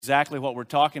Exactly what we're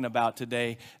talking about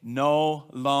today, no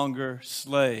longer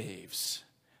slaves.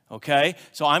 Okay,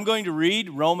 so I'm going to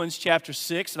read Romans chapter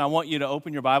 6, and I want you to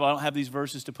open your Bible. I don't have these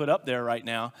verses to put up there right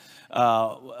now,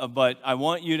 but I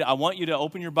want you to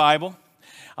open your Bible.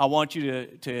 I want you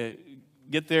to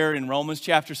get there in Romans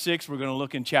chapter 6. We're going to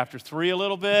look in chapter 3 a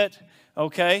little bit.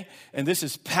 Okay, and this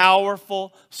is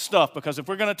powerful stuff, because if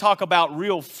we're going to talk about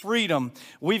real freedom,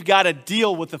 we've got to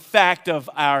deal with the fact of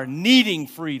our needing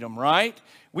freedom, right?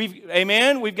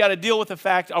 Amen? We've got to deal with the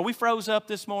fact, are we froze up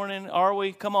this morning? Are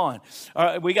we? Come on.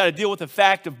 We got to deal with the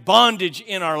fact of bondage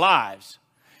in our lives.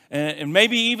 And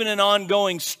maybe even an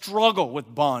ongoing struggle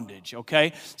with bondage,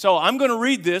 okay? So I'm going to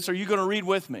read this. Are you going to read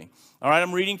with me? All right,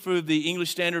 I'm reading through the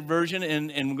English Standard Version, and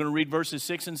we're going to read verses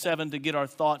 6 and 7 to get our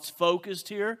thoughts focused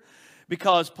here.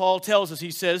 Because Paul tells us,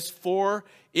 he says, for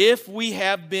if we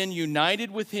have been united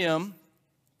with him,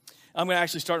 I'm going to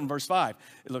actually start in verse 5,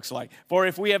 it looks like. For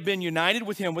if we have been united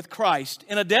with him, with Christ,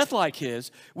 in a death like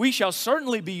his, we shall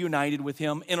certainly be united with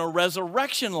him in a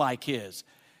resurrection like his.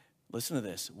 Listen to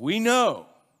this. We know.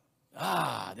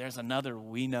 There's another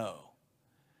we know.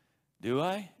 Do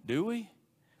we?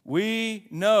 We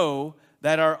know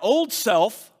that our old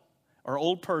self, our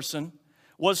old person,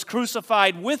 was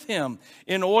crucified with him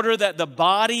in order that the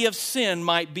body of sin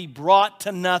might be brought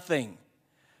to nothing,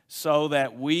 so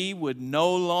that we would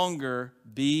no longer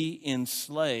be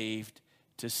enslaved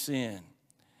to sin.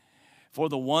 For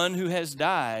the one who has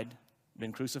died,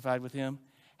 been crucified with him,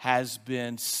 has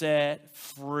been set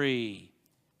free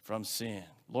from sin.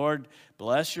 Lord,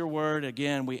 bless your word.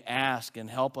 Again, we ask, and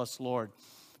help us, Lord,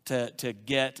 to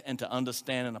get and to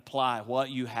understand and apply what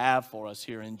you have for us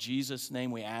here. In Jesus' name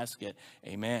we ask it.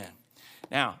 Amen.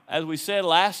 Now, as we said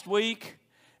last week,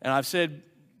 and I've said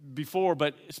before,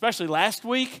 but especially last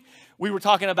week, we were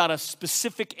talking about a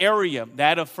specific area,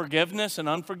 that of forgiveness and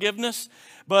unforgiveness.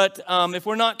 But if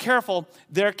we're not careful,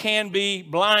 there can be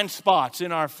blind spots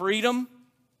in our freedom,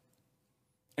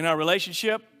 in our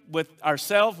relationship with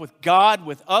ourselves, with God,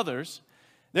 with others.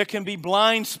 There can be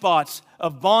blind spots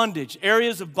of bondage,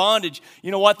 areas of bondage,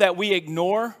 you know what, that we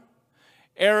ignore.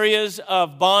 Areas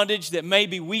of bondage that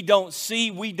maybe we don't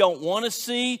see, we don't want to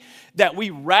see, that we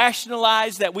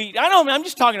rationalize, I'm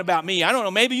just talking about me. I don't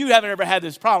know, maybe you haven't ever had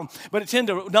this problem, but I tend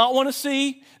to not want to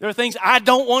see. There are things I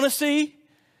don't want to see.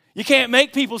 You can't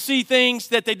make people see things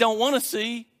that they don't want to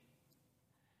see.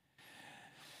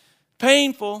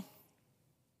 Painful.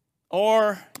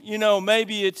 Or,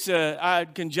 maybe it's, I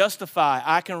can justify,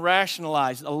 I can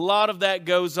rationalize. A lot of that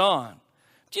goes on.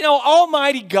 But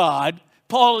Almighty God,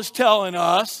 Paul is telling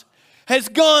us, has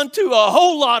gone to a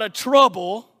whole lot of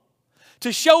trouble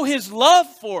to show his love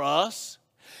for us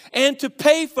and to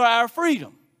pay for our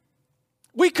freedom.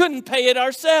 We couldn't pay it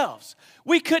ourselves.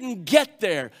 We couldn't get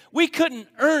there. We couldn't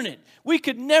earn it. We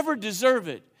could never deserve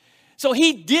it. So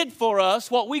he did for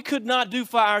us what we could not do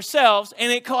for ourselves,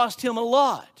 and it cost him a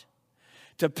lot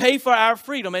to pay for our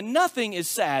freedom. And nothing is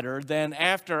sadder than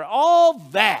after all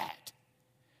that,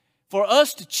 for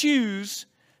us to choose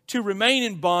to remain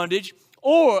in bondage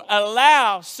or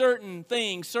allow certain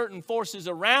things, certain forces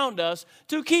around us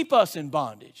to keep us in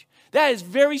bondage. That is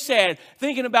very sad,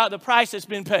 thinking about the price that's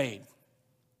been paid.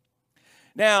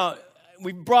 Now,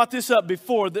 we brought this up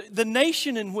before. The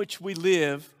nation in which we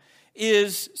live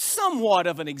is somewhat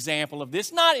of an example of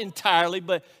this. Not entirely,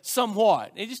 but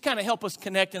somewhat. It just kind of help us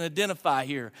connect and identify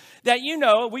here. That,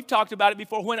 we've talked about it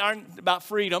before, about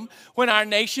freedom. When our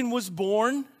nation was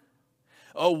born,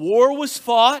 a war was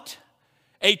fought.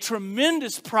 A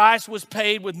tremendous price was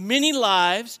paid with many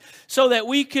lives so that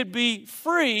we could be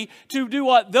free to do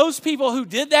what those people who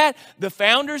did that, the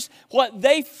founders, what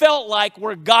they felt like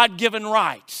were God-given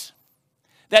rights.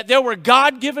 That there were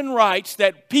God-given rights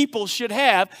that people should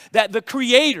have, that the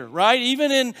Creator, right?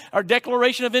 Even in our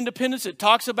Declaration of Independence, it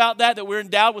talks about that we're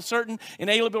endowed with certain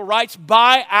inalienable rights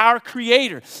by our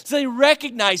Creator. So they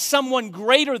recognize someone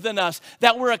greater than us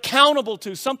that we're accountable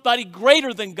to, somebody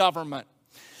greater than government.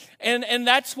 And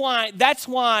that's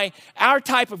why our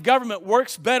type of government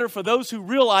works better for those who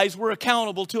realize we're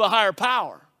accountable to a higher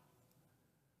power.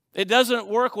 It doesn't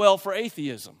work well for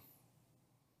atheism.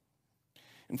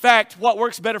 In fact, what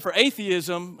works better for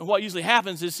atheism, and what usually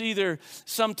happens, is either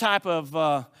some type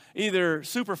of either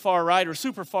super far right or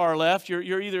super far left.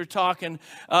 You're either talking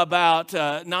about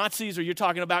Nazis or you're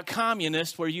talking about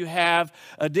communists, where you have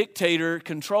a dictator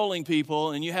controlling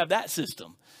people and you have that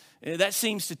system. That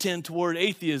seems to tend toward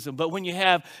atheism. But when you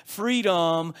have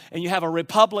freedom and you have a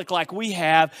republic like we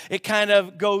have, it kind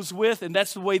of goes with, and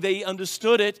that's the way they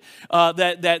understood it,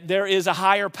 that there is a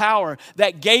higher power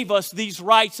that gave us these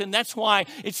rights. And that's why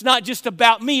it's not just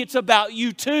about me, it's about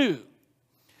you too.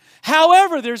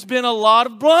 However, there's been a lot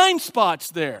of blind spots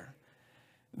there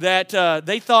that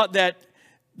they thought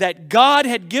that God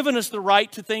had given us the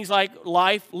right to things like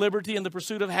life, liberty, and the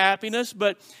pursuit of happiness.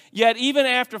 But yet, even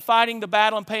after fighting the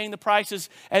battle and paying the prices,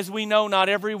 as we know, not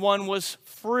everyone was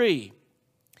free.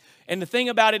 And the thing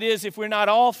about it is, if we're not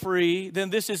all free, then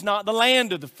this is not the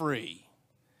land of the free.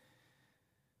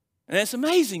 And it's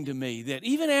amazing to me that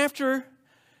even after,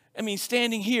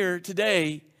 standing here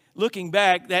today, looking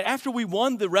back, that after we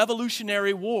won the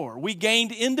Revolutionary War, we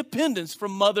gained independence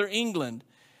from Mother England,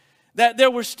 that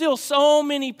there were still so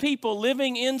many people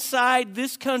living inside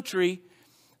this country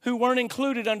who weren't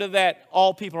included under that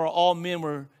all people or all men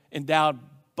were endowed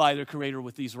by their Creator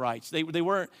with these rights. They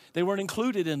weren't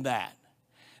included in that.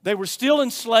 They were still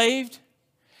enslaved,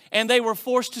 and they were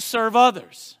forced to serve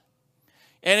others.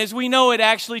 And as we know, it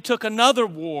actually took another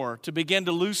war to begin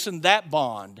to loosen that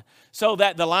bond, so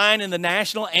that the line in the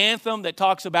national anthem that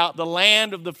talks about the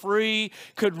land of the free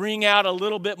could ring out a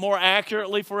little bit more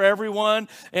accurately for everyone,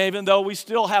 even though we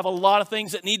still have a lot of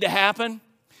things that need to happen.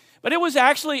 But it was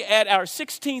actually at our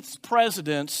 16th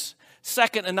president's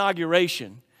second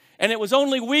inauguration, and it was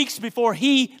only weeks before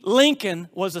Lincoln,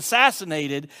 was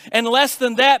assassinated, and less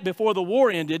than that before the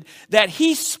war ended, that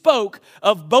he spoke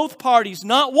of both parties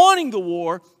not wanting the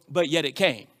war, but yet it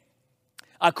came.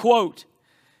 I quote,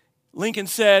 Lincoln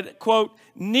said, quote,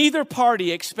 "Neither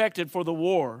party expected for the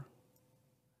war,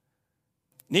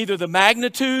 neither the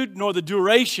magnitude nor the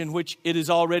duration which it has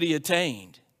already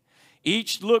attained.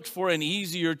 Each looked for an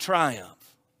easier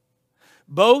triumph.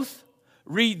 Both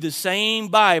read the same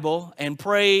Bible and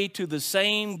pray to the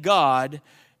same God,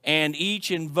 and each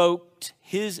invoked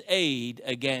his aid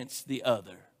against the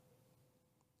other."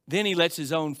 Then he lets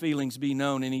his own feelings be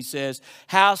known, and he says,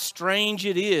 "How strange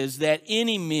it is that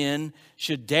any men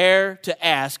should dare to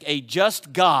ask a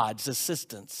just God's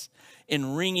assistance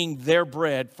in wringing their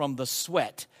bread from the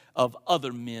sweat of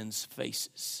other men's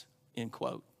faces." End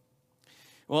quote.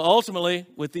 Well, ultimately,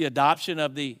 with the adoption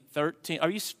of the 13th, are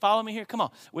you following me here? Come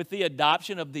on. With the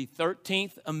adoption of the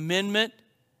 13th Amendment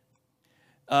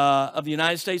of the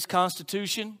United States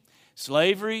Constitution,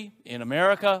 slavery in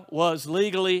America was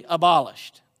legally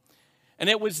abolished. And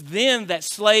it was then that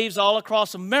slaves all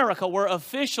across America were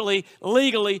officially,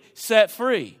 legally set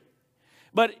free.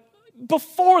 But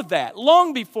before that,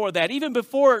 long before that, even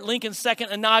before Lincoln's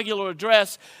second inaugural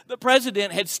address, the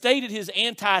president had stated his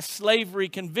anti-slavery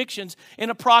convictions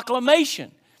in a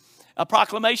proclamation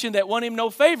that won him no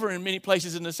favor in many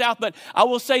places in the South. But I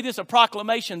will say this, a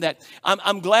proclamation that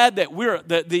I'm glad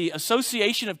that the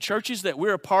association of churches that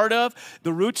we're a part of,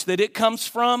 the roots that it comes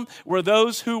from, were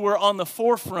those who were on the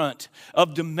forefront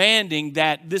of demanding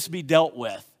that this be dealt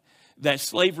with, that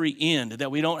slavery end, that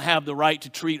we don't have the right to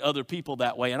treat other people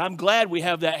that way. And I'm glad we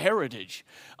have that heritage.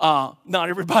 Not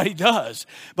everybody does.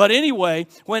 But anyway,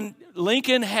 when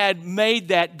Lincoln had made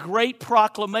that great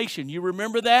proclamation, you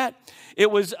remember that? It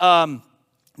was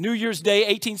New Year's Day,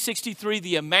 1863,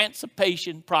 the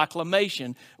Emancipation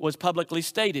Proclamation was publicly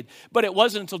stated. But it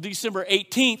wasn't until December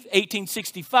 18th,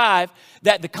 1865,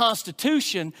 that the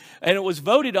Constitution, and it was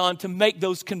voted on to make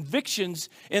those convictions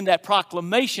in that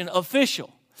proclamation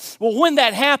official. Well, when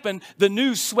that happened, the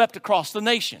news swept across the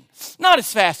nation. Not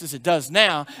as fast as it does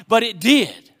now, but it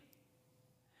did.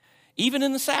 Even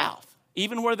in the South,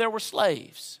 even where there were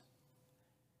slaves.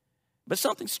 But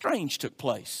something strange took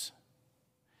place.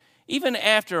 Even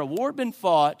after a war had been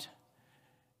fought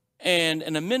and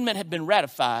an amendment had been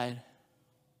ratified,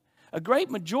 a great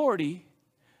majority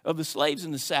of the slaves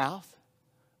in the South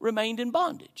remained in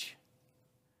bondage.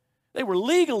 They were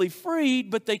legally freed,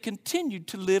 but they continued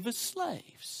to live as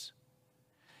slaves.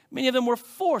 Many of them were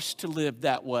forced to live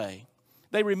that way.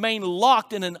 They remained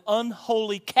locked in an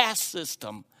unholy caste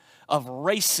system of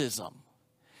racism.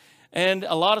 And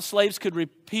a lot of slaves could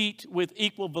repeat with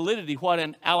equal validity what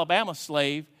an Alabama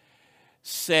slave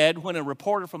said when a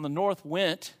reporter from the North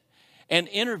went and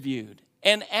interviewed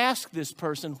and asked this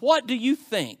person, "What do you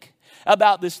think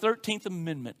about this 13th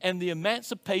Amendment and the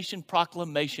Emancipation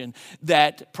Proclamation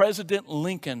that President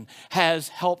Lincoln has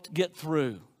helped get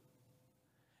through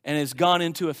and has gone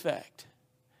into effect?"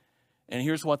 And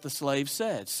here's what the slave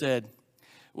said,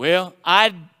 "Well, I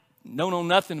don't know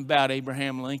nothing about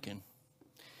Abraham Lincoln,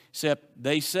 except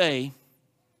they say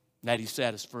that he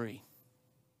set us free.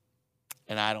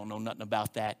 And I don't know nothing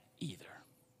about that either."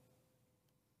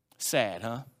 Sad,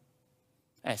 huh?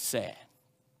 That's sad.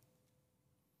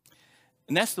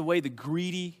 And that's the way the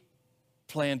greedy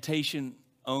plantation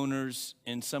owners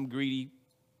and some greedy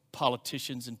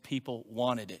politicians and people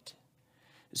wanted it.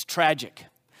 It's tragic.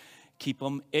 Keep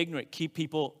them ignorant. Keep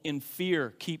people in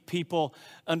fear. Keep people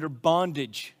under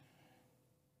bondage.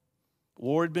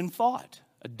 War had been fought,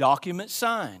 a document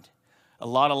signed, a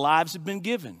lot of lives had been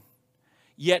given.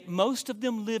 Yet most of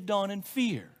them lived on in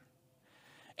fear.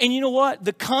 And you know what?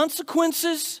 The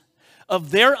consequences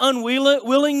of their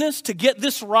unwillingness to get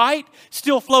this right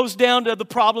still flows down to the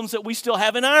problems that we still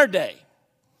have in our day.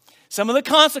 Some of the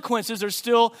consequences are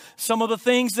still some of the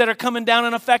things that are coming down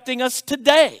and affecting us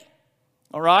today.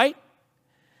 All right?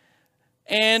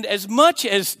 And as much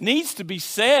as needs to be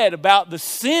said about the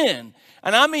sin,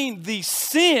 and I mean the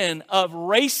sin of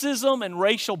racism and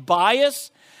racial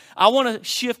bias, I want to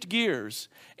shift gears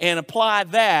and apply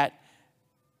that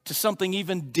to something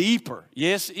even deeper.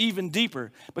 Yes, even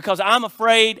deeper. Because I'm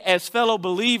afraid as fellow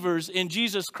believers in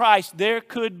Jesus Christ, there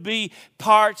could be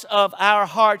parts of our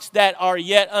hearts that are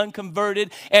yet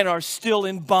unconverted and are still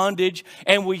in bondage.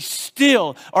 And we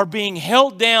still are being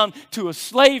held down to a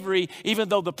slavery, even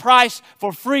though the price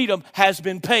for freedom has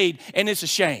been paid. And it's a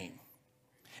shame.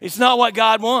 It's not what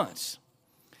God wants.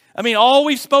 I mean, all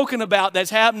we've spoken about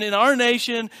that's happened in our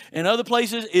nation and other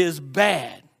places is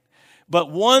bad. But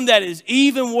one that is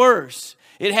even worse,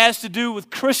 it has to do with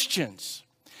Christians.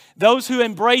 Those who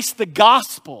embrace the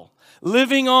gospel,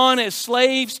 living on as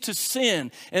slaves to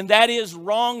sin. And that is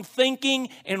wrong thinking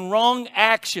and wrong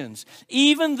actions.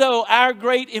 Even though our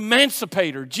great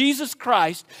emancipator, Jesus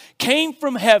Christ, came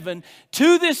from heaven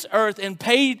to this earth and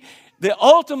paid the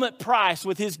ultimate price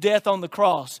with his death on the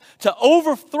cross to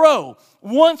overthrow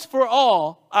once for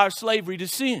all our slavery to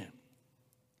sin.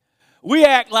 We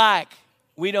act like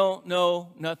we don't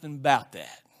know nothing about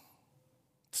that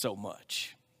so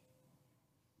much.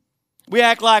 We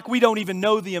act like we don't even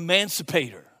know the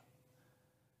emancipator,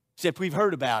 except we've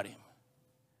heard about him.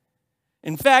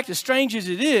 In fact, as strange as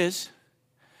it is,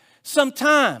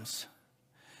 sometimes,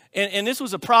 and this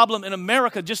was a problem in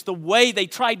America, just the way they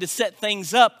tried to set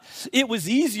things up, it was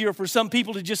easier for some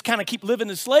people to just kind of keep living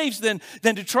as slaves than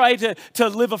to try to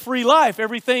live a free life.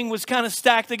 Everything was kind of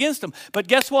stacked against them. But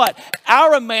guess what?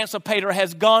 Our emancipator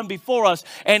has gone before us,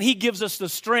 and he gives us the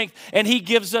strength, and he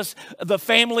gives us the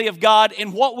family of God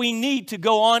and what we need to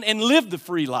go on and live the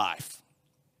free life.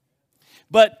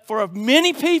 But for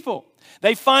many people,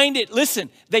 they find it, listen,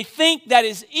 they think that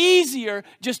it's easier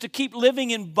just to keep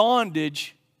living in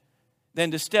bondage than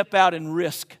to step out and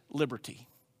risk liberty.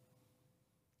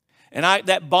 And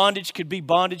that bondage could be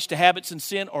bondage to habits and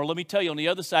sin, or let me tell you, on the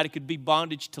other side, it could be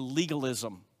bondage to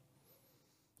legalism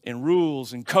and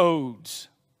rules and codes.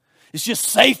 It's just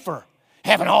safer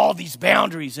having all these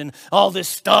boundaries and all this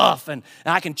stuff, and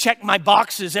I can check my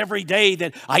boxes every day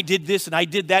that I did this and I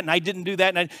did that and I didn't do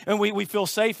that, and we feel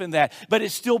safe in that. But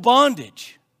it's still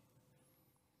bondage.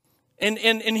 And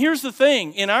here's the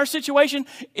thing. In our situation,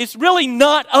 it's really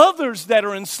not others that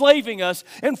are enslaving us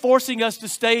and forcing us to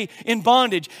stay in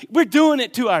bondage. We're doing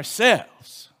it to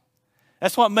ourselves.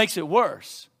 That's what makes it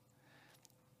worse.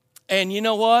 And you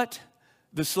know what?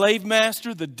 The slave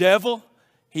master, the devil,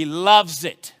 he loves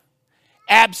it.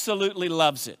 Absolutely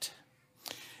loves it.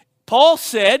 Paul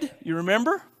said, you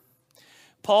remember?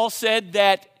 Paul said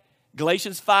that,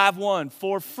 Galatians 5:1,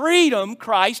 for freedom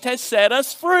Christ has set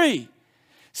us free.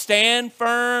 Stand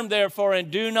firm, therefore, and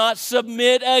do not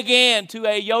submit again to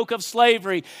a yoke of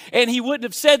slavery. And he wouldn't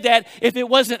have said that if it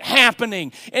wasn't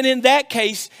happening. And in that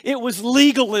case, it was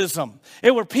legalism.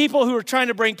 It were people who were trying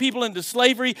to bring people into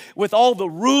slavery with all the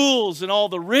rules and all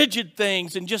the rigid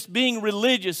things and just being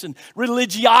religious and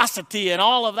religiosity and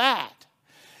all of that.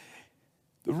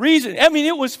 The reason,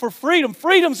 it was for freedom.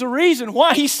 Freedom's the reason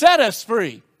why he set us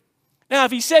free. Now,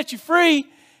 if he set you free,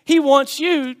 he wants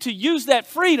you to use that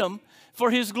freedom for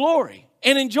his glory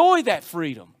and enjoy that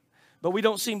freedom. But we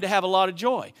don't seem to have a lot of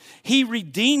joy. He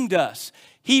redeemed us.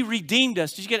 He redeemed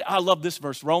us. Did you get it? I love this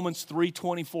verse, Romans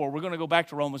 3:24. We're going to go back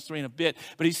to Romans 3 in a bit.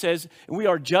 But he says, we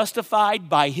are justified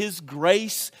by his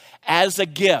grace as a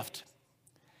gift.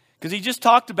 Because he just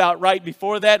talked about right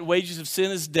before that, wages of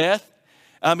sin is death.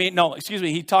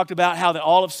 He talked about how that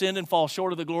all have sinned and fall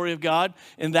short of the glory of God.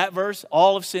 In that verse,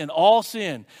 all have sinned, all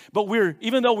sin. But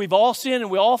even though we've all sinned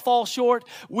and we all fall short,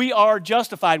 we are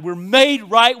justified. We're made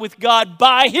right with God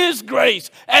by his grace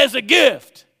as a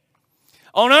gift.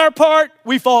 On our part,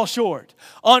 we fall short.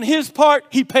 On his part,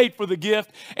 he paid for the gift,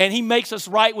 and he makes us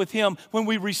right with him when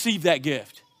we receive that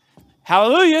gift.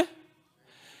 Hallelujah.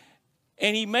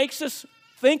 And he makes us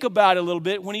think about it a little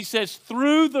bit when he says,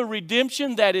 through the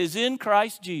redemption that is in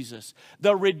Christ Jesus.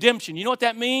 The redemption. You know what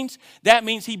that means? That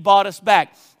means he bought us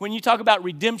back. When you talk about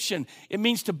redemption, it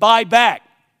means to buy back.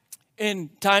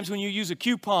 In times when you use a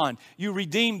coupon, you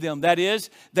redeem them. That is,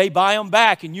 they buy them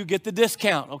back and you get the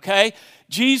discount, okay?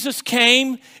 Jesus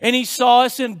came and he saw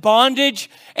us in bondage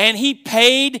and he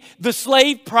paid the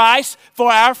slave price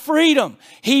for our freedom.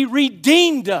 He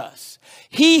redeemed us.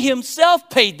 He himself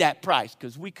paid that price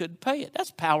because we couldn't pay it.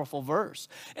 That's a powerful verse.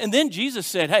 And then Jesus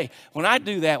said, hey, when I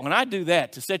do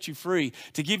that to set you free,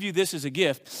 to give you this as a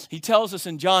gift, he tells us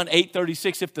in John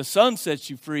 8:36, if the Son sets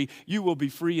you free, you will be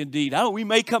free indeed. We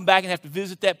may come back and have to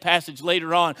visit that passage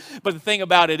later on, but the thing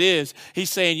about it is,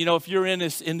 he's saying, if you're in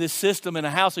this system in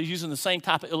a house, he's using the same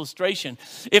type of illustration.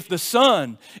 If the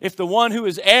Son, if the one who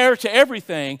is heir to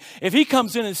everything, if he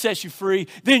comes in and sets you free,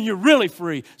 then you're really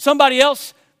free. Somebody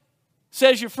else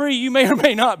says you're free, you may or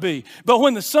may not be. But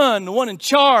when the Son, the one in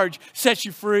charge, sets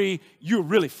you free, you're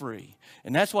really free.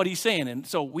 And that's what he's saying. And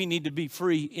so we need to be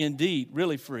free indeed,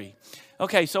 really free.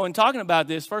 Okay, so in talking about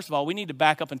this, first of all, we need to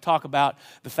back up and talk about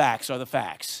the facts.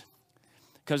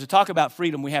 Because to talk about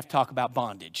freedom, we have to talk about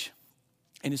bondage.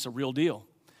 And it's a real deal.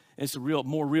 It's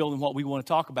more real than what we want to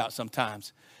talk about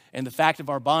sometimes. And the fact of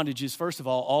our bondage is, first of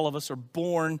all of us are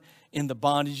born in the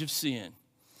bondage of sin.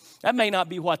 That may not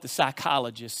be what the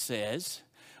psychologist says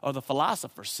or the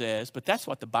philosopher says, but that's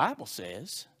what the Bible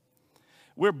says.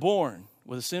 We're born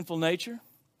with a sinful nature.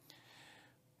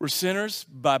 We're sinners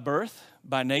by birth,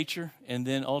 by nature, and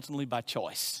then ultimately by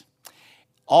choice.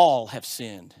 All have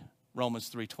sinned, Romans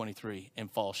 3:23,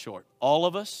 and fall short. All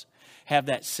of us have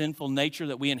that sinful nature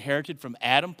that we inherited from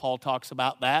Adam. Paul talks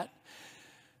about that.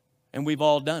 And we've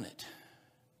all done it.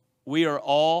 We are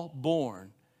all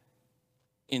born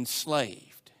enslaved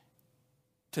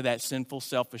to that sinful,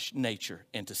 selfish nature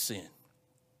and to sin.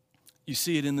 You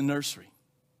see it in the nursery.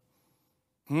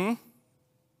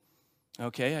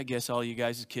 Okay, I guess all you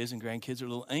guys' kids and grandkids are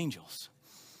little angels.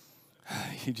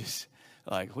 You just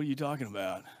like, what are you talking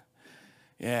about?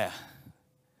 Yeah,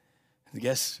 I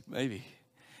guess maybe.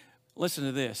 Listen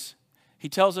to this. He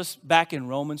tells us back in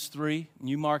Romans 3, and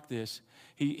you mark this,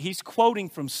 He's quoting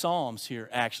from Psalms here,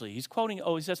 actually. He's quoting,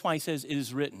 that's why he says, it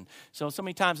is written. So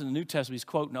many times in the New Testament, he's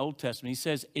quoting the Old Testament. He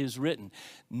says, it is written.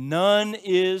 None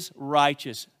is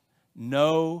righteous.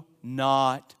 No,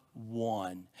 not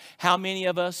one. How many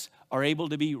of us are able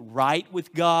to be right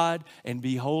with God and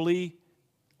be holy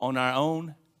on our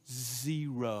own?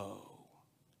 Zero.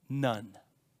 None.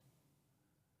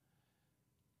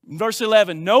 Verse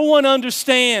 11, no one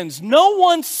understands. No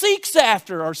one seeks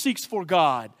after or seeks for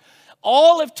God.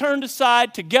 All have turned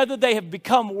aside. Together they have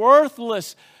become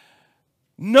worthless.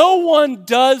 No one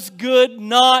does good,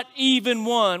 not even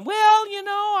one. Well,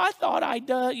 I thought I'd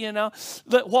done,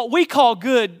 What we call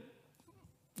good,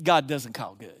 God doesn't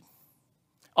call good.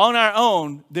 On our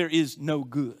own, there is no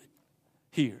good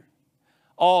here.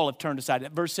 All have turned aside.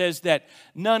 That verse says that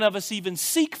none of us even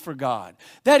seek for God.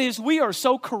 That is, we are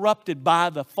so corrupted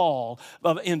by the fall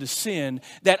into sin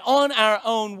that on our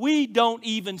own we don't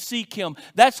even seek Him.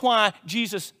 That's why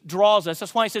Jesus draws us.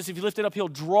 That's why He says if you lift it up, He'll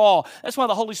draw. That's why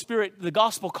the Holy Spirit, the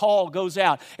gospel call goes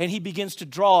out and He begins to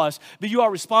draw us. But you are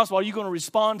responsible. Are you going to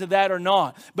respond to that or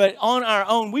not? But on our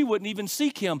own, we wouldn't even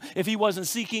seek Him if He wasn't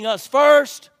seeking us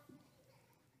first.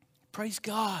 Praise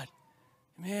God.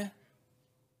 Amen.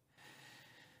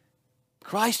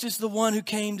 Christ is the one who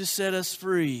came to set us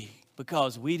free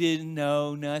because we didn't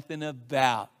know nothing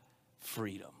about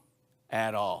freedom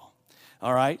at all.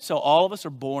 All right? So all of us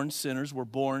are born sinners. We're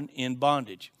born in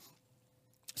bondage.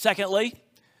 Secondly,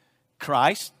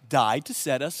 Christ died to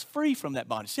set us free from that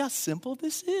bondage. See how simple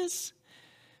this is?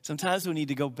 Sometimes we need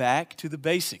to go back to the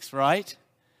basics, right?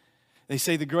 They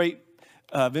say the great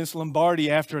Vince Lombardi,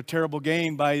 after a terrible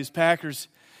game by his Packers,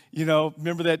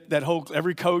 remember that whole,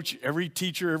 every coach, every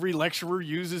teacher, every lecturer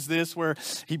uses this where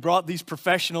he brought these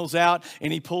professionals out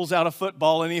and he pulls out a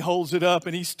football and he holds it up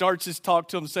and he starts his talk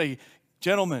to them and say,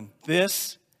 gentlemen,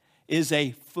 this is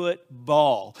a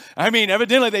football.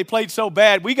 Evidently they played so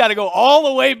bad, we got to go all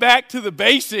the way back to the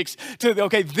basics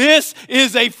this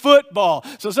is a football.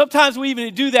 So sometimes we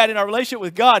even do that in our relationship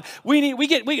with God. We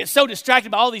get so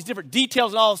distracted by all these different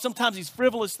details and sometimes these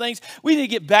frivolous things. We need to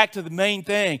get back to the main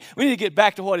thing. We need to get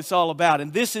back to what it's all about.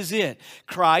 And this is it.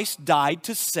 Christ died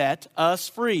to set us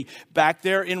free. Back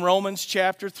there in Romans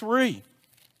chapter 3.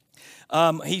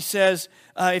 He says,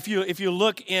 if you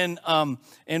look in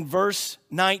verse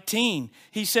 19,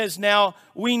 he says, now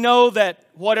we know that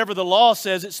whatever the law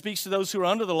says, it speaks to those who are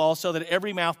under the law so that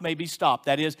every mouth may be stopped.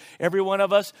 That is, every one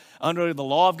of us under the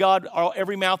law of God,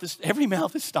 every mouth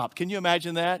is stopped. Can you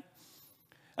imagine that?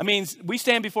 We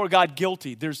stand before God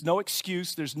guilty. There's no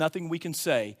excuse. There's nothing we can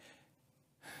say.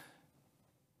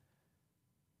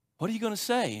 What are you going to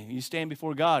say? You stand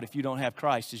before God if you don't have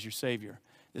Christ as your Savior.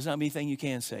 There's not anything you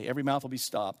can say. Every mouth will be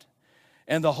stopped.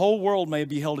 And the whole world may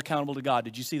be held accountable to God.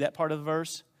 Did you see that part of the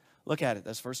verse? Look at it.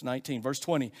 That's verse 19. Verse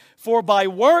 20. For by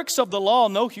works of the law,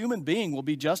 no human being will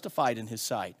be justified in His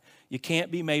sight. You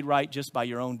can't be made right just by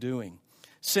your own doing.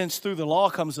 since through the law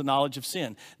comes the knowledge of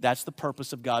sin. That's the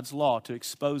purpose of God's law, to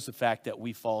expose the fact that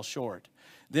we fall short.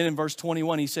 Then in verse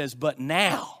 21, he says, but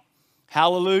now,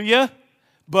 hallelujah,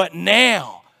 but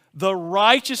now the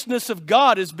righteousness of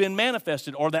God has been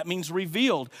manifested, or that means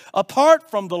revealed, apart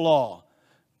from the law.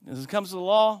 As it comes to the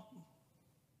law,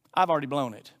 I've already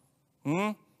blown it.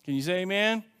 Can you say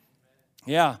amen?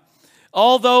 Yeah.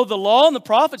 Although the law and the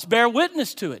prophets bear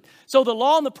witness to it. So the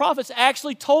law and the prophets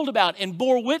actually told about and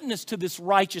bore witness to this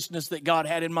righteousness that God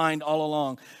had in mind all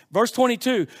along. Verse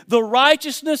 22, the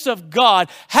righteousness of God.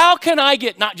 How can I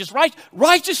get not just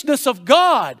righteousness of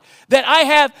God? That I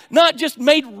have not just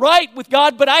made right with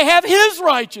God, but I have His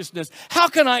righteousness. How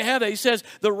can I have that? He says,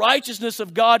 the righteousness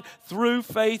of God through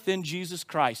faith in Jesus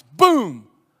Christ. Boom!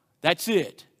 That's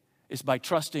it. It's by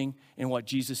trusting in what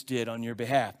Jesus did on your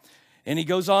behalf. And he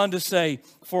goes on to say,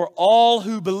 for all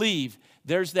who believe,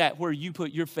 there's that where you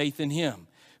put your faith in Him.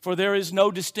 For there is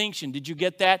no distinction. Did you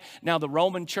get that? Now, the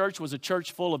Roman church was a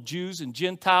church full of Jews and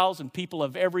Gentiles and people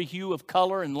of every hue of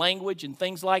color and language and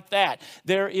things like that.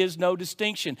 There is no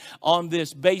distinction on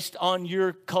this based on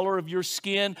your color of your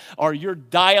skin or your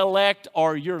dialect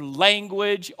or your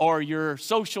language or your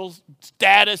social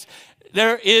status.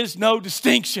 There is no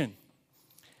distinction.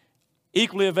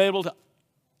 Equally available to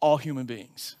all human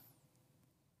beings.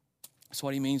 That's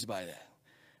what he means by that.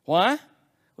 Why?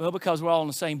 Well, because we're all in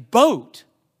the same boat.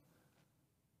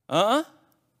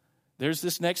 There's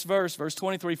this next verse, verse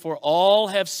 23. For all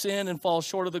have sinned and fall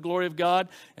short of the glory of God.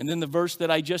 And then the verse that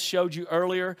I just showed you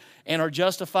earlier. And are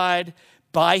justified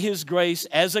by His grace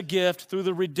as a gift through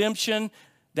the redemption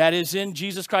that is in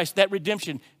Jesus Christ. That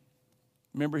redemption,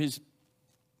 remember His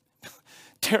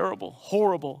terrible,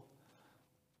 horrible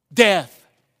death.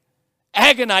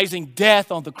 Agonizing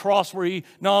death on the cross where He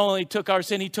not only took our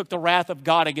sin, He took the wrath of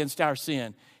God against our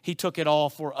sin. He took it all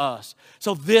for us.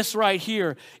 So this right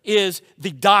here is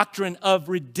the doctrine of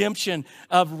redemption,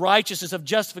 of righteousness, of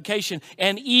justification,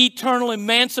 and eternal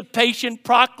emancipation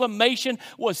proclamation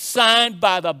was signed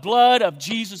by the blood of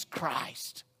Jesus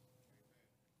Christ.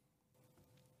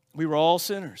 We were all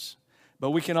sinners, but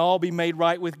we can all be made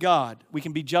right with God. We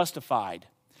can be justified.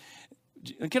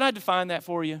 Can I define that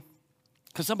for you?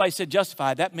 Because somebody said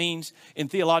justified. That means, in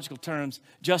theological terms,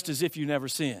 just as if you never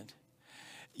sinned.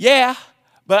 Yeah,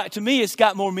 but to me, it's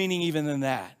got more meaning even than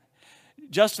that.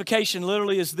 Justification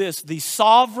literally is this: the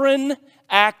sovereign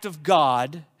act of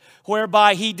God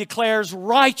whereby He declares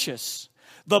righteous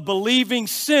the believing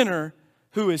sinner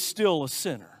who is still a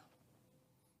sinner,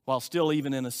 while still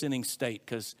even in a sinning state.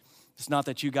 Because it's not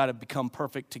that you got to become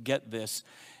perfect to get this.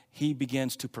 He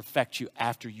begins to perfect you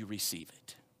after you receive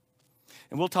it.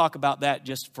 And we'll talk about that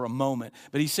just for a moment.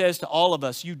 But he says to all of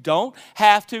us, you don't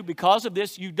have to, because of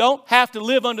this, you don't have to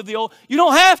live under the old, you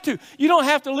don't have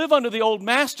to live under the old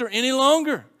master any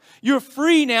longer. You're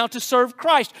free now to serve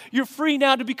Christ. You're free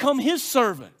now to become His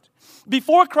servant.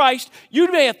 Before Christ,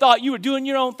 you may have thought you were doing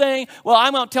your own thing. Well,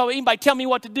 I'm not tell anybody tell me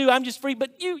what to do. I'm just free.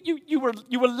 But you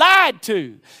were lied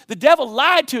to. The devil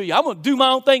lied to you. I'm going to do my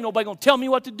own thing. Nobody's going to tell me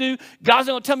what to do. God's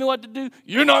not going to tell me what to do.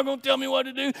 You're not going to tell me what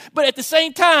to do. But at the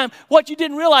same time, what you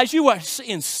didn't realize, you were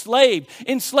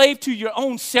enslaved to your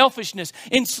own selfishness,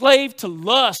 enslaved to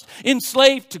lust,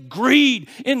 enslaved to greed,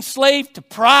 enslaved to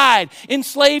pride,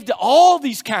 enslaved to all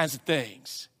these kinds of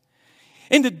things.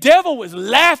 And the devil was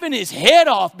laughing his head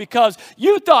off because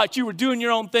you thought you were doing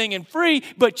your own thing and free,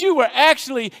 but you were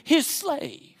actually his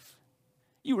slave.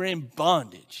 You were in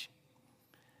bondage.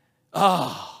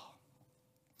 You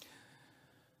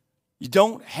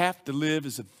don't have to live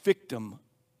as a victim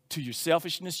to your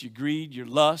selfishness, your greed, your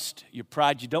lust, your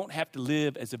pride. You don't have to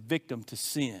live as a victim to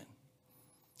sin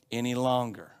any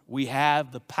longer. We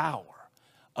have the power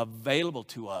available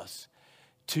to us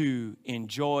to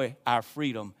enjoy our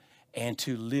freedom and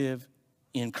to live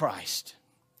in Christ.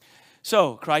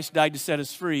 So, Christ died to set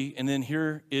us free, and then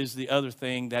here is the other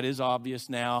thing that is obvious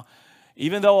now.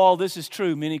 Even though all this is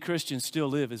true, many Christians still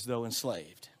live as though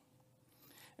enslaved.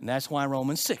 And that's why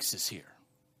Romans 6 is here.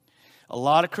 A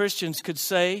lot of Christians could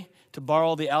say, to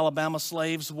borrow the Alabama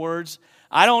slaves' words,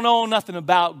 I don't know nothing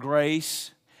about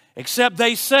grace, except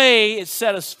they say it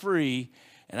set us free,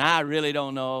 and I really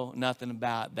don't know nothing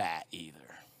about that either.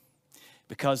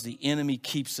 Because the enemy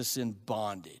keeps us in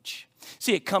bondage.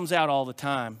 See, it comes out all the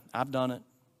time. I've done it.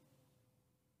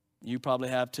 You probably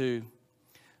have too.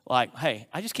 Like, hey,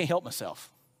 I just can't help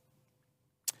myself.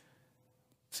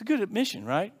 It's a good admission,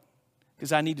 right?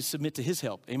 Because I need to submit to His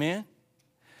help. Amen?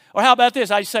 Or how about this?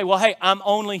 I say, well, hey, I'm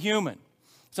only human.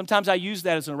 Sometimes I use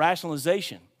that as a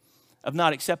rationalization of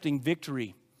not accepting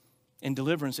victory and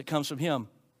deliverance that comes from Him.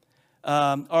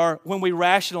 or when we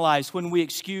rationalize, when we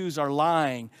excuse our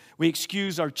lying, we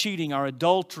excuse our cheating, our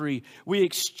adultery, we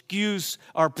excuse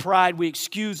our pride, we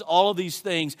excuse all of these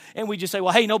things, and we just say,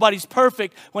 well, hey, nobody's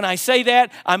perfect. When I say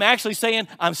that, I'm actually saying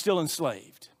I'm still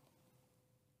enslaved.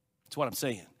 That's what I'm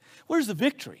saying. Where's the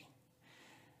victory?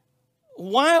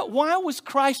 Why was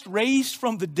Christ raised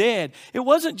from the dead? It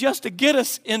wasn't just to get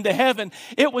us into heaven.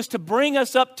 It was to bring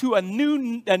us up to a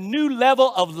new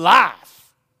level of life.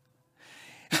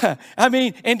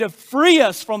 And to free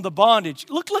us from the bondage.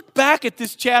 Look back at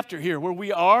this chapter here where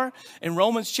we are in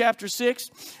Romans chapter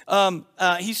 6.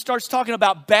 He starts talking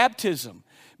about baptism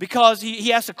because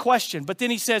he asks a question. But then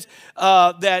he says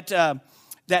that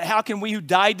how can we who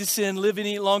died to sin live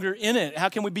any longer in it? How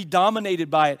can we be dominated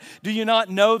by it? Do you not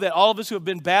know that all of us who have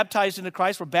been baptized into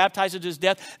Christ were baptized into his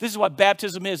death? This is what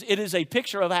baptism is. It is a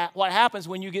picture of what happens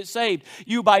when you get saved.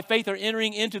 You, by faith, are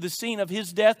entering into the scene of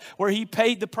his death where he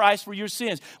paid the price for your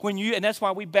sins. And that's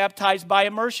why we baptize by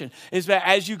immersion, is that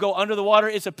as you go under the water,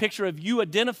 it's a picture of you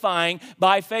identifying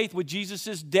by faith with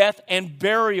Jesus' death and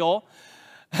burial.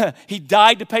 He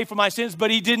died to pay for my sins, but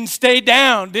he didn't stay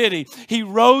down, did he? He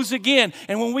rose again.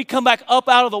 And when we come back up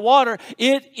out of the water,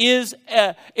 it is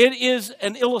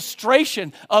an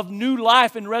illustration of new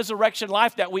life and resurrection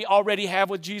life that we already have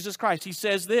with Jesus Christ. He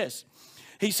says this.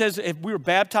 He says, if we were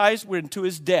baptized, we're into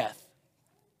his death.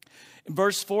 In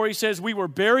verse 4, he says, we were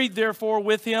buried, therefore,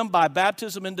 with him by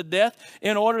baptism into death,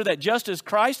 in order that just as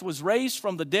Christ was raised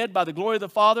from the dead by the glory of the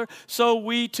Father, so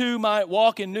we too might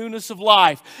walk in newness of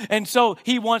life. And so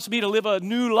he wants me to live a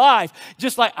new life.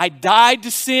 Just like I died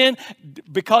to sin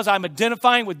because I'm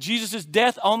identifying with Jesus'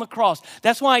 death on the cross.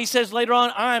 That's why he says later on,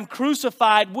 I am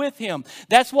crucified with him.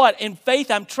 That's what, in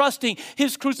faith, I'm trusting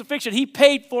his crucifixion. He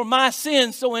paid for my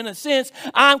sins, so in a sense,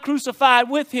 I'm crucified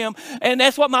with him. And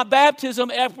that's what my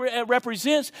baptism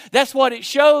represents. That's what it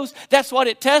shows. That's what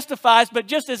it testifies. But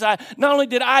just as not only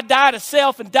did I die to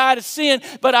self and die to sin,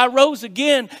 but I rose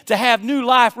again to have new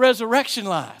life, resurrection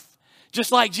life,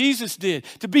 just like Jesus did,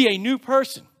 to be a new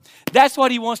person. That's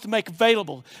what he wants to make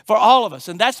available for all of us.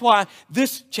 And that's why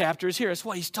this chapter is here. That's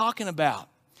what he's talking about.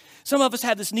 Some of us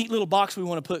have this neat little box we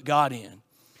want to put God in.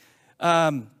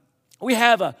 We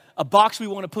have a box we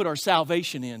want to put our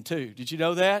salvation in too. Did you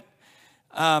know that?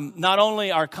 Not only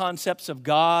our concepts of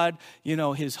God,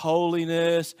 his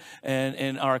holiness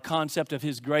and our concept of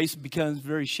his grace becomes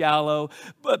very shallow,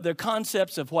 but the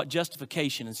concepts of what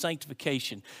justification and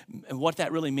sanctification and what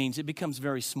that really means, it becomes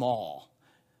very small.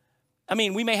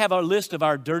 We may have our list of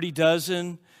our dirty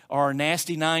dozen or our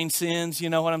nasty 9 sins, you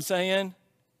know what I'm saying?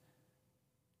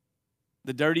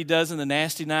 The dirty dozen, the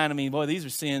nasty 9, these are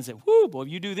sins that, if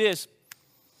you do this,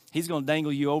 he's going to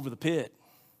dangle you over the pit.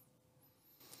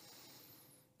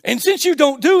 And since you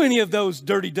don't do any of those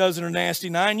dirty dozen or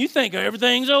nasty 9, you think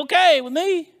everything's okay with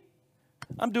me.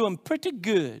 I'm doing pretty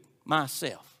good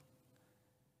myself.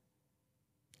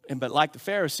 But like the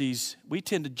Pharisees, we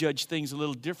tend to judge things a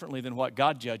little differently than what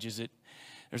God judges it.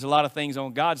 There's a lot of things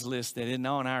on God's list that isn't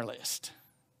on our list,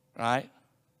 right?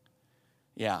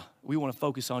 Yeah, we want to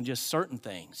focus on just certain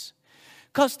things.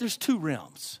 Because there's 2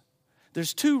 realms.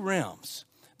 There's 2 realms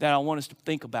that I want us to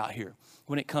think about here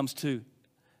when it comes to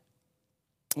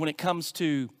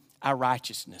our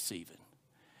righteousness even.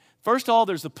 First of all,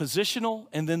 there's the positional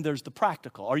and then there's the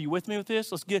practical. Are you with me with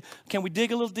this? Can we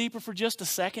dig a little deeper for just a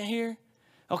second here?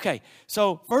 Okay,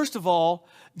 so first of all,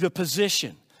 the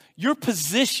position. Your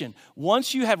position,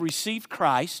 once you have received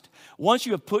Christ, once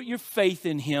you have put your faith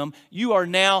in him, you are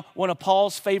now, one of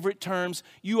Paul's favorite terms,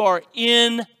 you are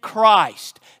in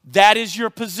Christ. That is your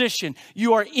position.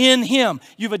 You are in him.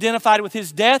 You've identified with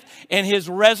his death and his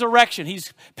resurrection.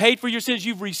 He's paid for your sins.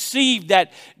 You've received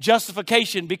that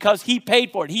justification because he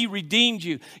paid for it. He redeemed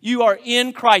you. You are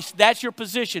in Christ. That's your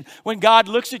position. When God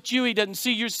looks at you, he doesn't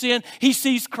see your sin. He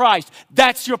sees Christ.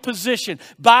 That's your position.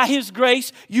 By his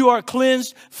grace, you are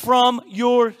cleansed from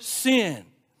your sin.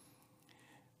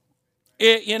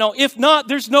 If not,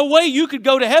 there's no way you could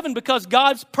go to heaven because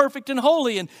God's perfect and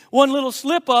holy. And one little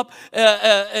slip up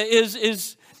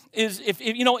is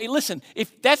listen,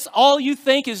 if that's all you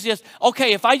think is just,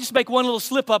 okay, if I just make one little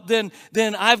slip up, then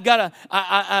I've got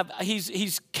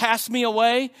he's cast me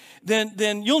away,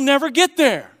 then you'll never get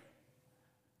there.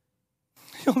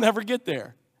 You'll never get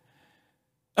there.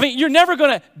 You're never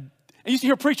going to, I used to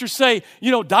hear preachers say,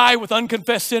 die with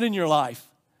unconfessed sin in your life.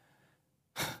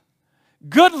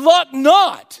 Good luck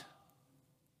not.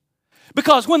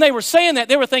 Because when they were saying that,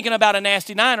 they were thinking about a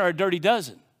nasty 9 or a dirty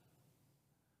dozen.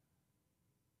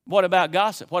 What about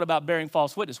gossip? What about bearing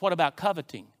false witness? What about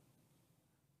coveting?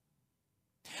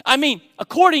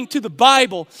 According to the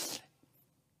Bible,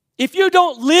 If you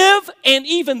don't live and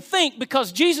even think,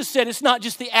 because Jesus said it's not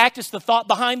just the act, it's the thought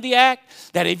behind the act,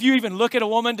 that if you even look at a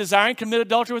woman desiring to commit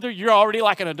adultery with her, you're already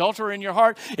like an adulterer in your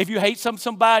heart. If you hate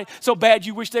somebody so bad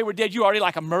you wish they were dead, you're already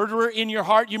like a murderer in your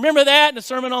heart. You remember that in the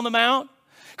Sermon on the Mount?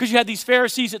 Because you had these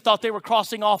Pharisees that thought they were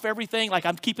crossing off everything, like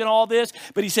I'm keeping all this,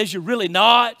 but he says you're really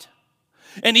not.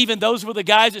 And even those were the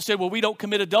guys that said, well, we don't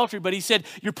commit adultery. But he said,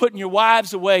 you're putting your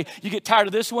wives away. You get tired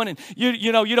of this one. And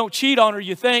you don't cheat on her,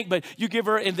 you think, but you give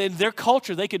her, and then their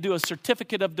culture, they could do a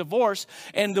certificate of divorce.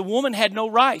 And the woman had no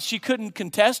rights. She couldn't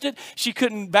contest it.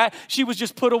 She was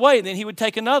just put away. And then he would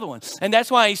take another one. And that's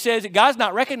why he says that God's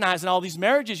not recognizing all these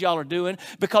marriages y'all are doing,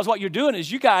 because what you're doing is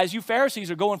you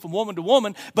Pharisees are going from woman to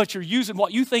woman, but you're using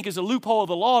what you think is a loophole of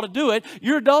the law to do it.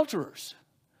 You're adulterers.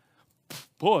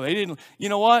 Boy, they didn't, you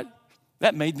know what?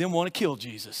 That made them want to kill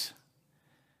Jesus.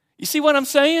 You see what I'm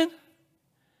saying?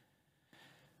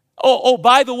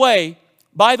 By the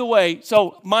way,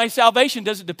 so my salvation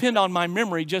doesn't depend on my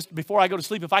memory just before I go to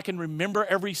sleep. If I can remember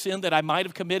every sin that I might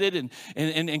have committed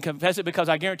and confess it, because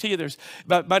I guarantee you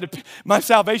my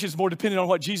salvation is more dependent on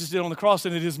what Jesus did on the cross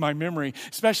than it is my memory,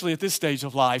 especially at this stage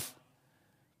of life.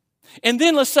 And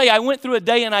then let's say I went through a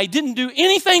day and I didn't do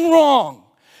anything wrong.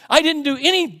 I didn't do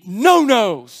any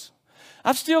no-nos.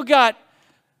 I've still got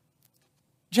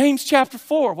James chapter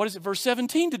 4, verse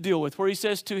 17 to deal with, where he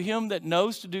says, to him that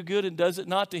knows to do good and does it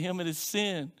not, to him it is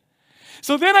sin.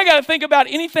 So then I got to think about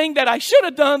anything that I should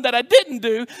have done that I didn't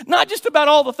do, not just about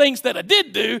all the things that I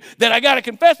did do that I got to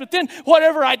confess, but then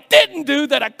whatever I didn't do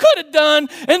that I could have done,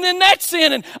 and then that's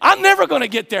sin, and I'm never going to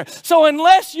get there. So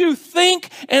unless you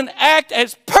think and act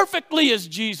as perfectly as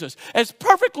Jesus, as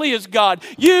perfectly as God,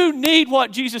 you need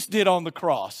what Jesus did on the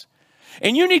cross.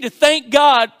 And you need to thank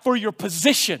God for your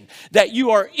position, that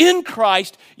you are in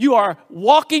Christ, you are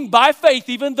walking by faith,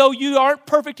 even though you aren't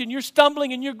perfect and you're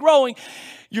stumbling and you're growing,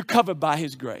 you're covered by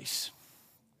His grace.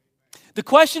 The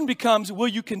question becomes, will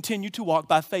you continue to walk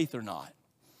by faith or not?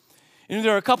 And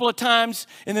there are a couple of times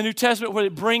in the New Testament where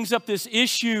it brings up this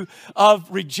issue of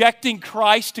rejecting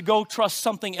Christ to go trust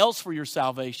something else for your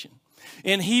salvation.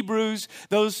 In Hebrews,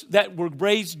 those that were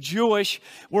raised Jewish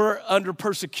were under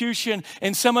persecution,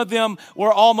 and some of them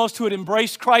were almost who had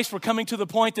embraced Christ were coming to the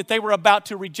point that they were about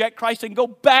to reject Christ and go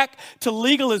back to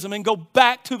legalism and go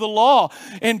back to the law.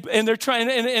 And they're trying,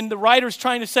 and the writer's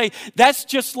trying to say that's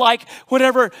just like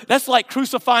that's like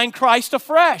crucifying Christ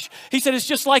afresh. He said it's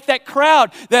just like that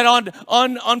crowd that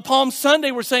on Palm Sunday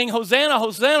were saying, Hosanna,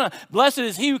 Hosanna, blessed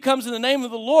is he who comes in the name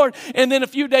of the Lord. And then a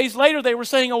few days later they were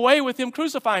saying, away with him,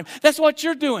 crucify him. That's what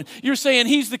you're doing. You're saying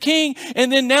he's the king,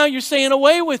 and then now you're saying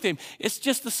away with him. It's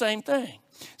just the same thing.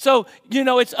 So,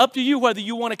 it's up to you whether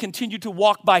you want to continue to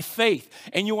walk by faith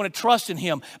and you want to trust in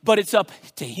him, but it's up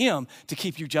to him to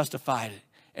keep you justified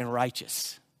and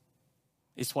righteous.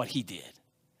 It's what he did.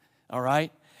 All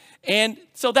right? And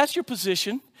so that's your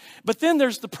position. But then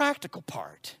there's the practical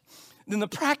part. Then the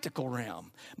practical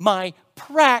realm. My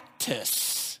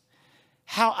practice.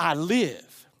 How I live.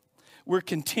 We're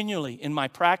continually in my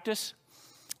practice.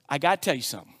 I got to tell you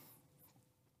something.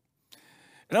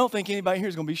 And I don't think anybody here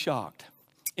is going to be shocked.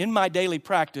 In my daily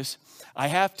practice, I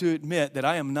have to admit that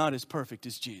I am not as perfect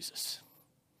as Jesus.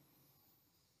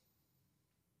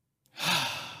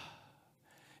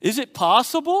 Is it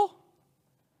possible?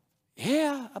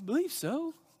 Yeah, I believe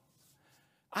so.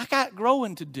 I got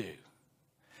growing to do.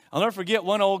 I'll never forget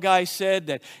one old guy said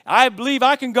that I believe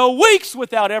I can go weeks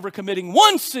without ever committing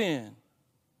one sin.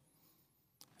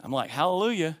 I'm like,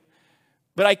 hallelujah.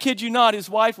 But I kid you not, his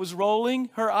wife was rolling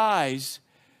her eyes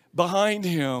behind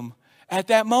him at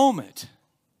that moment.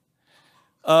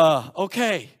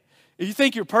 Okay. If you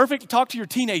think you're perfect, talk to your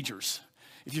teenagers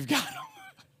if you've got them.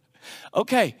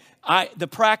 Okay. The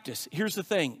practice, here's the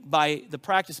thing. By the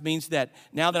practice means that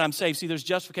now that I'm saved, see, there's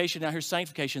justification, now here's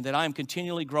sanctification, that I am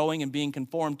continually growing and being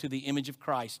conformed to the image of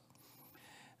Christ.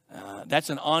 That's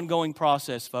an ongoing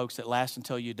process, folks, that lasts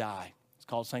until you die.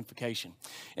 Called sanctification.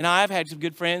 And I've had some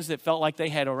good friends that felt like they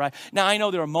had arrived. Now, I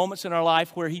know there are moments in our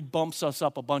life where he bumps us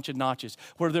up a bunch of notches,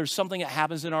 where there's something that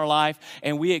happens in our life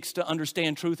and we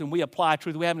understand truth and we apply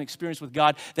truth. We have an experience with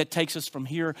God that takes us from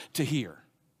here to here.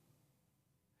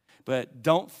 But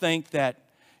don't think that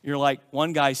you're like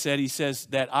one guy said, he says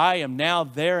that I am now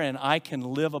there and I can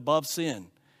live above sin.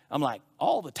 I'm like,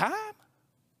 all the time?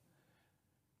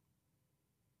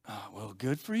 Oh, well,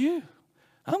 good for you.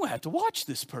 I'm going to have to watch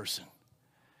this person.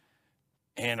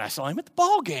 And I saw him at the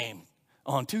ball game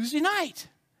on Tuesday night.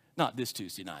 Not this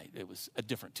Tuesday night. It was a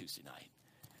different Tuesday night.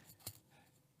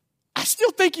 I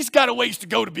still think he's got a ways to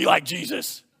go to be like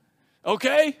Jesus.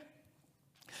 Okay?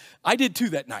 I did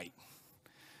too that night.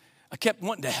 I kept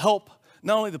wanting to help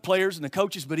Not only the players and the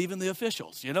coaches, but even the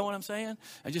officials. You know what I'm saying?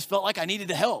 I just felt like I needed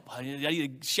to help. I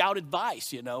needed to shout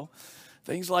advice,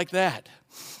 things like that.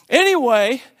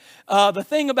 Anyway, the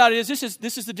thing about it is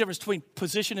this is the difference between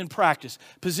position and practice.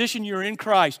 Position, you're in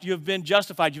Christ. You have been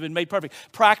justified. You've been made perfect.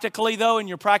 Practically, though, in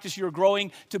your practice, you're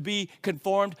growing to be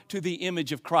conformed to the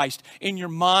image of Christ. In your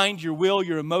mind, your will,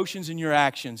 your emotions, and your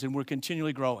actions. And we're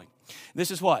continually growing.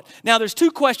 This is what? Now, there's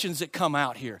two questions that come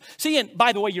out here. See, and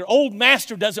by the way, your old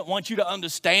master doesn't want you to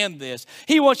understand this.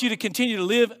 He wants you to continue to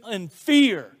live in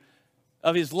fear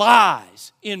of his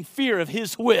lies, in fear of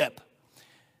his whip.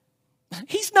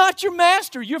 He's not your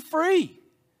master. You're free.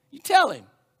 You tell him.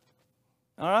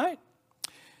 All right?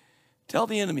 Tell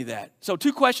the enemy that. So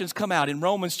two questions come out in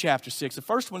Romans chapter 6. The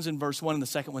first one's in verse 1 and the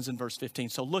second one's in verse 15.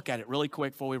 So look at it really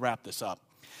quick before we wrap this up.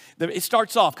 It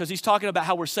starts off because he's talking about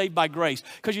how we're saved by grace.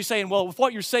 Because you're saying, well, if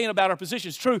what you're saying about our position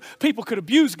is true, people could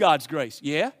abuse God's grace.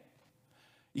 Yeah?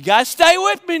 You guys stay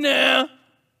with me now.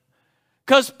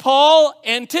 Because Paul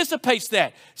anticipates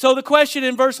that. So the question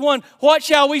in verse 1, what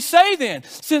shall we say then?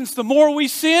 Since the more we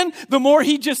sin, the more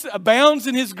he just abounds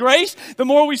in his grace. The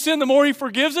more we sin, the more he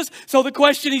forgives us. So the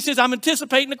question, he says, I'm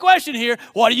anticipating the question here.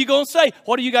 What are you going to say?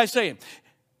 What are you guys saying?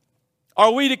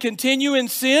 Are we to continue in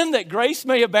sin that grace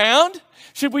may abound?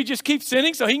 Should we just keep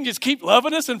sinning so he can just keep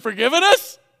loving us and forgiving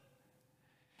us?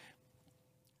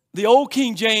 The old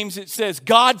King James, it says,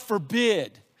 God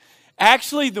forbid.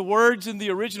 Actually, the words in the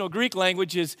original Greek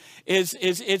language is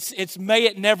may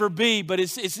it never be, but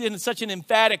it's in such an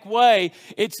emphatic way.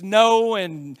 It's no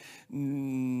and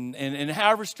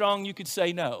however strong you could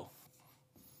say no.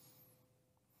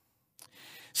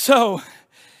 So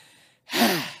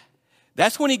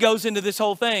that's when he goes into this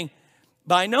whole thing.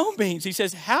 By no means. He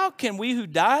says, how can we who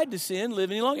died to sin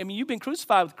live any longer? I mean, you've been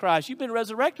crucified with Christ. You've been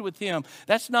resurrected with him.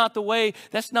 That's not the way,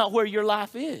 that's not where your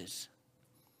life is.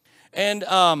 And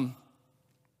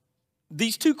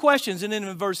these two questions, and then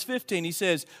in verse 15, he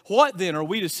says, what then? Are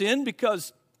we to sin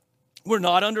because we're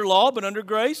not under law but under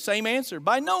grace? Same answer.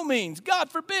 By no means. God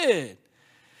forbid.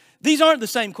 These aren't the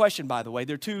same question, by the way.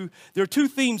 There are two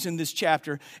themes in this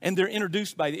chapter, and they're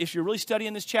introduced by, if you're really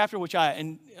studying this chapter, which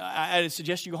I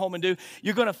suggest you go home and do,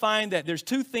 you're going to find that there's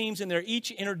two themes, and they're each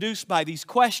introduced by these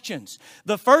questions.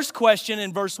 The first question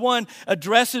in verse 1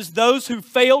 addresses those who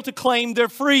fail to claim their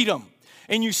freedom,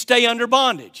 and you stay under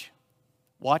bondage.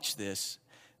 Watch this.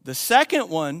 The second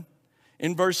one,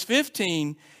 in verse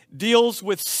 15, deals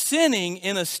with sinning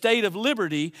in a state of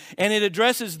liberty, and it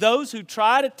addresses those who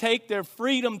try to take their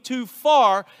freedom too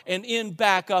far and end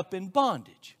back up in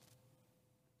bondage.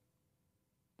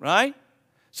 Right?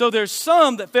 So there's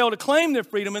some that fail to claim their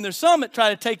freedom, and there's some that try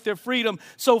to take their freedom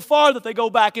so far that they go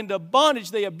back into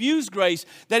bondage. They abuse grace,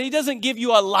 that he doesn't give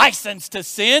you a license to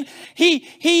sin.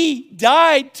 He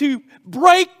died to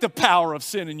break the power of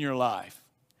sin in your life.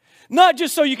 Not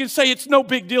just so you can say it's no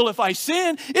big deal if I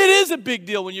sin. It is a big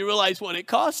deal when you realize what it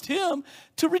cost him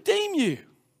to redeem you.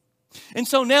 And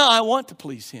so now I want to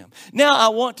please him. Now I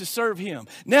want to serve him.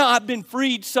 Now I've been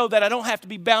freed so that I don't have to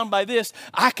be bound by this.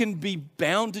 I can be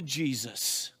bound to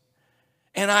Jesus.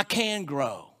 And I can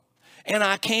grow. And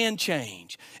I can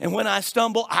change. And when I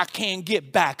stumble, I can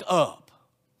get back up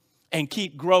and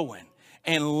keep growing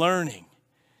and learning.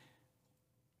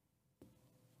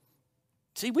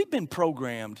 See, we've been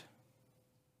programmed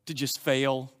to just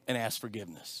fail and ask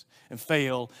forgiveness, and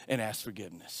fail and ask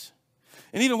forgiveness.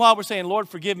 And even while we're saying, Lord,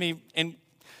 forgive me, and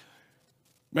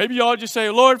maybe y'all just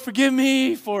say, Lord, forgive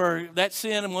me for that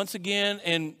sin, and once again,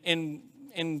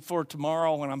 and for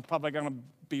tomorrow when I'm probably going to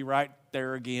be right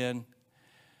there again.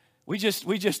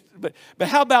 But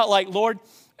how about like, Lord,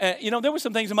 there were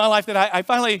some things in my life that I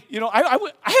finally, I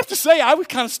have to say I was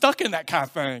kind of stuck in that kind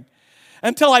of thing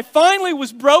until I finally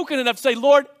was broken enough to say,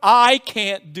 Lord, I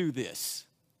can't do this.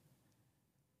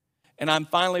 And I'm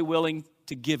finally willing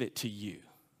to give it to you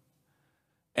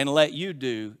and let you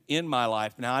do in my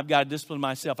life. Now, I've got to discipline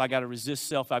myself. I've got to resist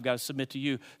self. I've got to submit to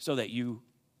you so that you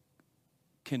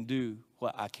can do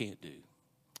what I can't do.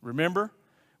 Remember,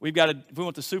 if we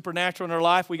want the supernatural in our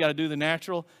life, we got to do the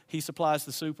natural. He supplies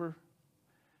the super.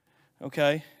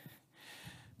 Okay?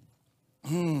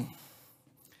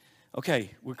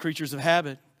 Okay, we're creatures of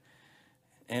habit.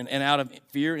 And out of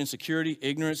fear, insecurity,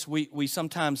 ignorance, we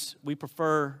sometimes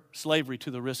prefer slavery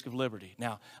to the risk of liberty.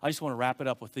 Now, I just want to wrap it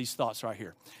up with these thoughts right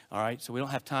here. All right, so we don't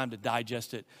have time to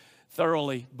digest it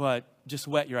thoroughly, but just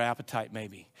whet your appetite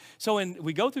maybe. So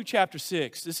we go through chapter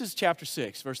 6. This is chapter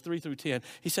 6, verse 3 through 10.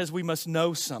 He says we must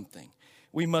know something.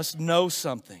 We must know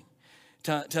something.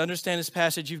 To understand this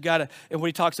passage, you've got to, and when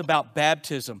he talks about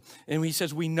baptism, and he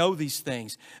says we know these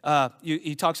things,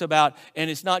 he talks about, and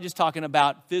it's not just talking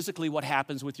about physically what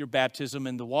happens with your baptism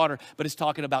in the water, but it's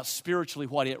talking about spiritually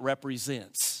what it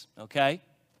represents, okay?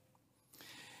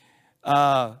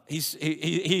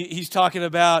 He's talking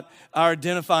about our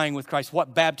identifying with Christ,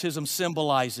 what baptism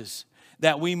symbolizes,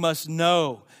 that we must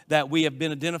know that we have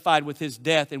been identified with his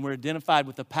death and we're identified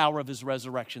with the power of his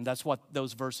resurrection. That's what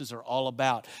those verses are all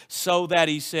about. So that,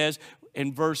 he says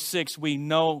in verse 6, we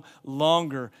no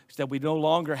longer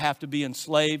have to be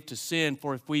enslaved to sin.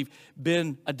 For if we've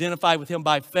been identified with him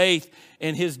by faith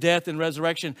in his death and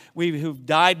resurrection, we who've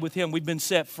died with him, we've been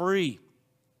set free.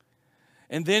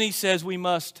 And then he says we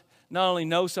must not only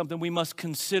know something, we must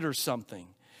consider something.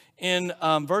 In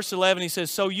verse 11, he says,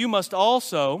 so you must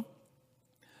also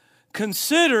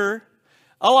consider,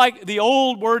 I like the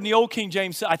old word in the old King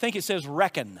James, I think it says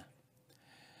reckon.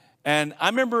 And I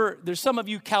remember there's some of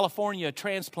you California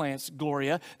transplants,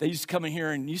 Gloria, they used to come in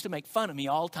here and used to make fun of me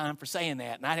all the time for saying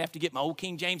that. And I'd have to get my old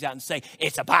King James out and say,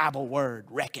 it's a Bible word,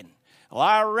 reckon. Well,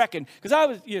 I reckon, because I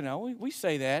was, we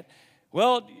say that.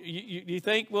 Well, you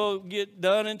think we'll get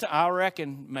done into, I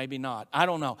reckon, maybe not. I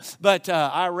don't know. But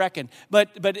I reckon.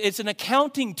 But it's an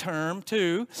accounting term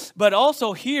too. But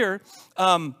also here,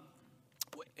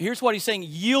 here's what he's saying,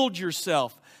 yield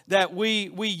yourself. That we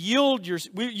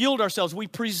yield ourselves, we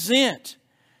present,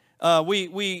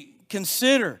 we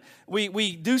consider,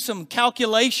 we do some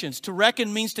calculations. To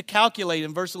reckon means to calculate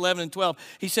in verse 11 and 12.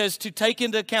 He says to take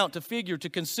into account, to figure, to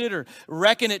consider,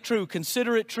 reckon it true,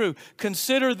 consider it true.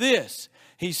 Consider this,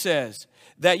 he says,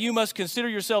 that you must consider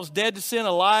yourselves dead to sin,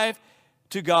 alive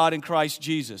to God in Christ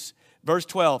Jesus. Verse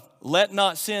 12, let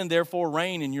not sin therefore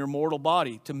reign in your mortal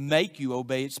body to make you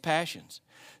obey its passions.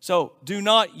 So do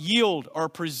not yield or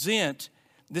present.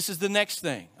 This is the next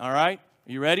thing, all right?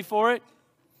 Are you ready for it?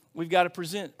 We've got to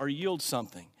present or yield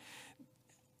something.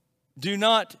 Do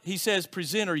not, he says,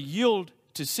 present or yield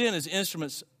to sin as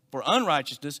instruments for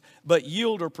unrighteousness, but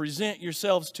yield or present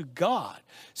yourselves to God.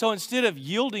 So instead of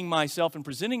yielding myself and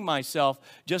presenting myself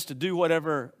just to do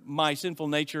whatever my sinful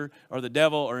nature or the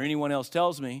devil or anyone else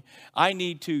tells me, I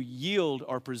need to yield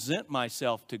or present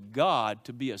myself to God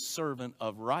to be a servant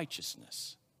of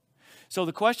righteousness. So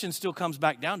the question still comes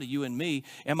back down to you and me.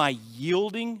 Am I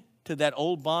yielding to that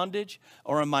old bondage,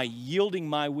 or am I yielding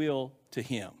my will to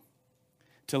him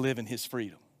to live in his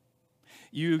freedom?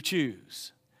 You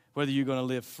choose whether you're going to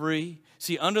live free.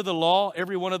 See, under the law,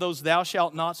 every one of those thou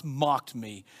shalt nots mocked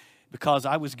me because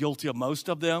I was guilty of most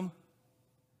of them.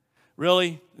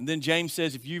 Really? And then James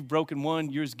says, if you've broken one,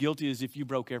 you're as guilty as if you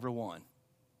broke every one.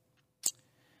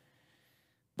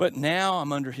 But now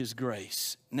I'm under his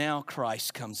grace. Now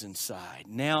Christ comes inside.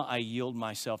 Now I yield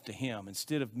myself to him.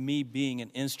 Instead of me being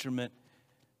an instrument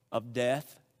of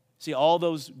death. See, all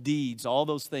those deeds, all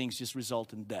those things just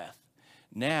result in death.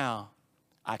 Now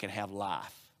I can have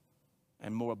life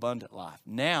and more abundant life.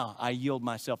 Now I yield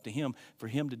myself to him for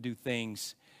him to do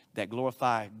things that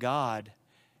glorify God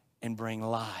and bring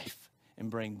life and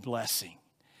bring blessing.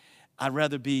 I'd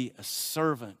rather be a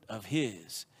servant of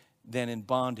his than in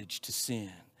bondage to sin.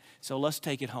 So let's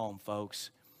take it home,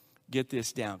 folks. Get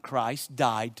this down. Christ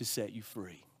died to set you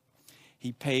free.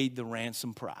 He paid the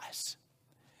ransom price.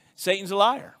 Satan's a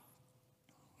liar.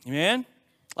 Amen?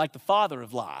 Like the father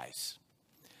of lies.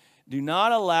 Do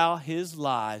not allow his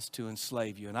lies to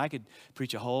enslave you. And I could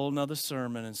preach a whole nother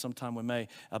sermon, and sometime we may,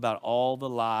 about all the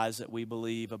lies that we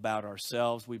believe about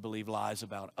ourselves. We believe lies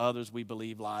about others. We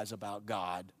believe lies about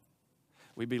God.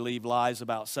 We believe lies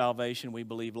about salvation. We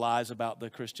believe lies about the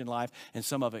Christian life. And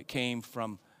some of it came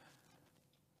from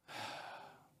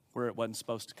where it wasn't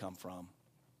supposed to come from.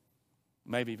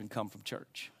 Maybe even come from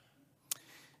church.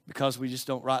 Because we just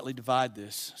don't rightly divide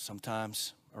this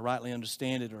sometimes, or rightly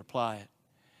understand it or apply it.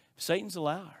 Satan's a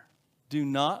liar. Do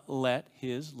not let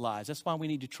his lies. That's why we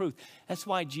need the truth. That's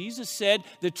why Jesus said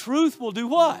the truth will do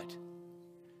what?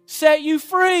 Set you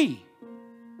free.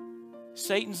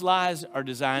 Satan's lies are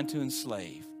designed to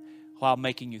enslave while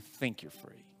making you think you're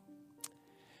free.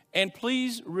 And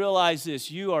please realize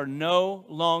this, you are no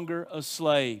longer a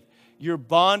slave. Your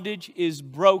bondage is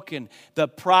broken. The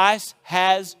price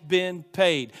has been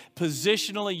paid.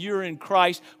 Positionally, you're in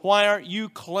Christ. Why aren't you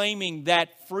claiming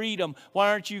that freedom? Why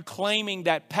aren't you claiming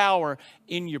that power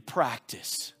in your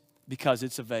practice? Because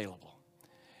it's available.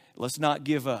 Let's not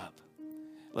give up.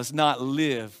 Let's not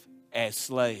live as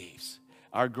slaves.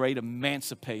 Our great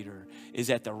emancipator is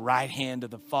at the right hand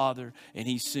of the Father, and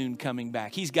he's soon coming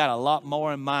back. He's got a lot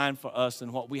more in mind for us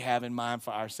than what we have in mind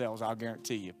for ourselves, I'll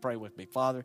guarantee you. Pray with me. Father,